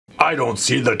I don't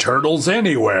see the turtles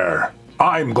anywhere.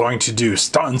 I'm going to do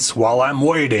stunts while I'm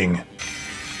waiting.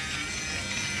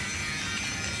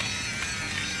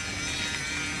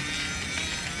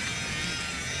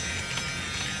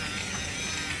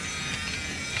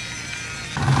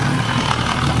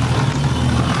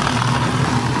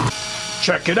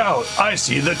 Check it out, I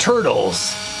see the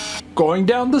turtles. Going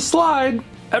down the slide.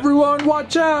 Everyone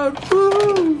watch out.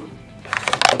 Woo!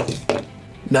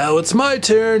 Now it's my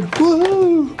turn.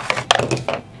 Woo!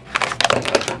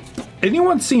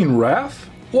 Anyone seen Raph?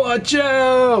 Watch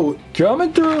out!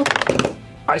 Coming through.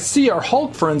 I see our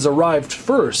Hulk friends arrived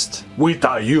first. We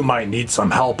thought you might need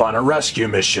some help on a rescue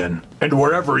mission. And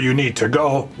wherever you need to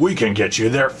go, we can get you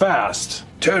there fast.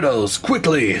 Turtles,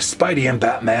 quickly! Spidey and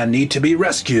Batman need to be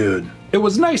rescued. It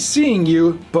was nice seeing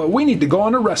you, but we need to go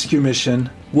on a rescue mission.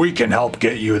 We can help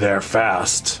get you there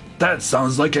fast. That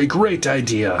sounds like a great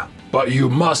idea. But you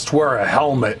must wear a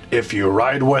helmet if you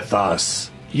ride with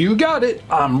us. You got it.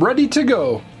 I'm ready to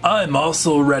go. I'm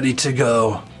also ready to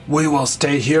go. We will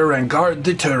stay here and guard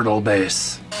the turtle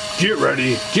base. Get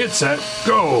ready, get set,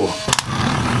 go!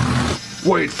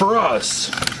 Wait for us.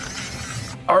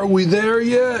 Are we there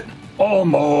yet?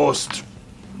 Almost.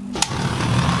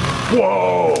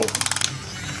 Whoa!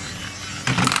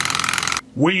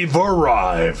 We've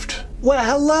arrived. Well,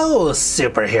 hello,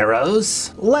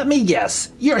 superheroes. Let me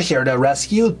guess, you're here to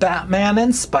rescue Batman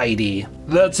and Spidey.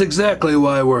 That's exactly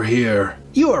why we're here.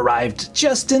 You arrived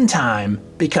just in time,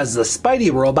 because the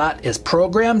Spidey robot is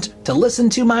programmed to listen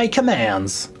to my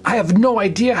commands. I have no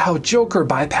idea how Joker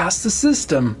bypassed the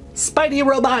system. Spidey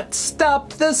robot,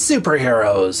 stop the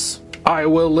superheroes. I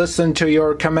will listen to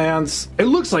your commands. It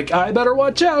looks like I better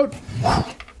watch out.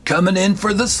 Coming in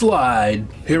for the slide.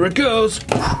 Here it goes.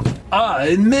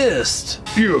 I missed.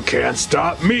 You can't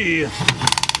stop me.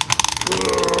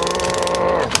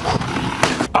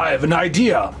 I have an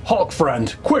idea. Hulk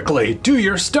friend, quickly, do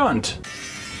your stunt.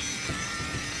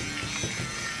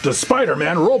 The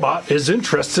Spider-Man robot is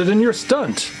interested in your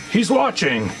stunt. He's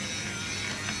watching.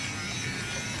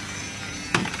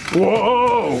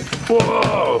 Whoa!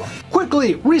 Whoa!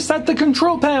 Quickly, reset the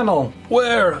control panel.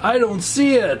 Where? I don't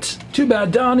see it. Too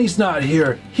bad Donnie's not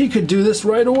here. He could do this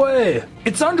right away.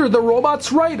 It's under the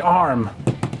robot's right arm.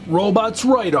 Robot's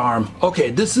right arm.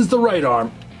 Okay, this is the right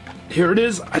arm. Here it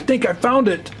is. I think I found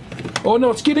it. Oh no,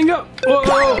 it's getting up.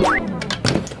 Whoa!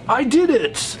 I did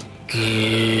it.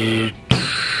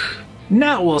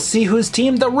 Now we'll see whose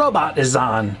team the robot is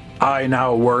on. I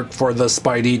now work for the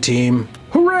Spidey team.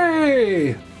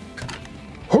 Hooray!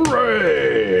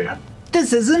 Hooray!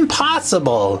 This is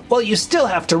impossible. Well, you still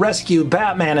have to rescue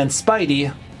Batman and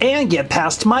Spidey and get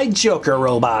past my Joker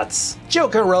robots.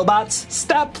 Joker robots,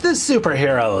 stop the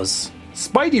superheroes.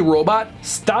 Spidey robot,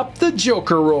 stop the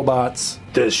Joker robots.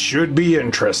 This should be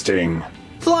interesting.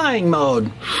 Flying mode.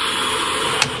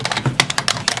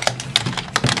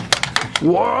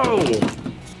 Whoa!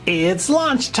 It's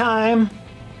launch time.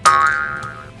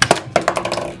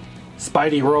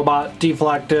 Spidey robot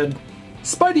deflected.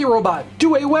 Spidey robot,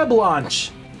 do a web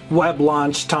launch. Web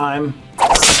launch time.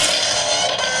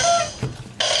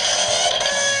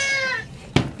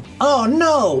 Oh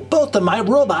no, both of my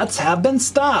robots have been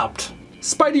stopped.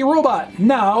 Spidey robot,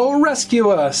 now rescue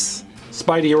us.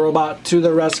 Spidey robot to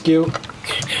the rescue.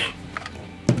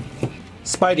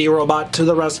 Spidey robot to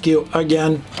the rescue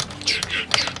again.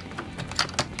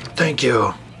 Thank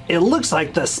you. It looks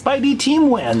like the Spidey team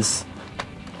wins.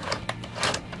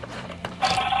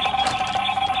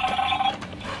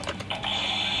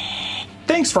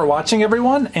 Thanks for watching,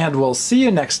 everyone, and we'll see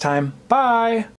you next time. Bye!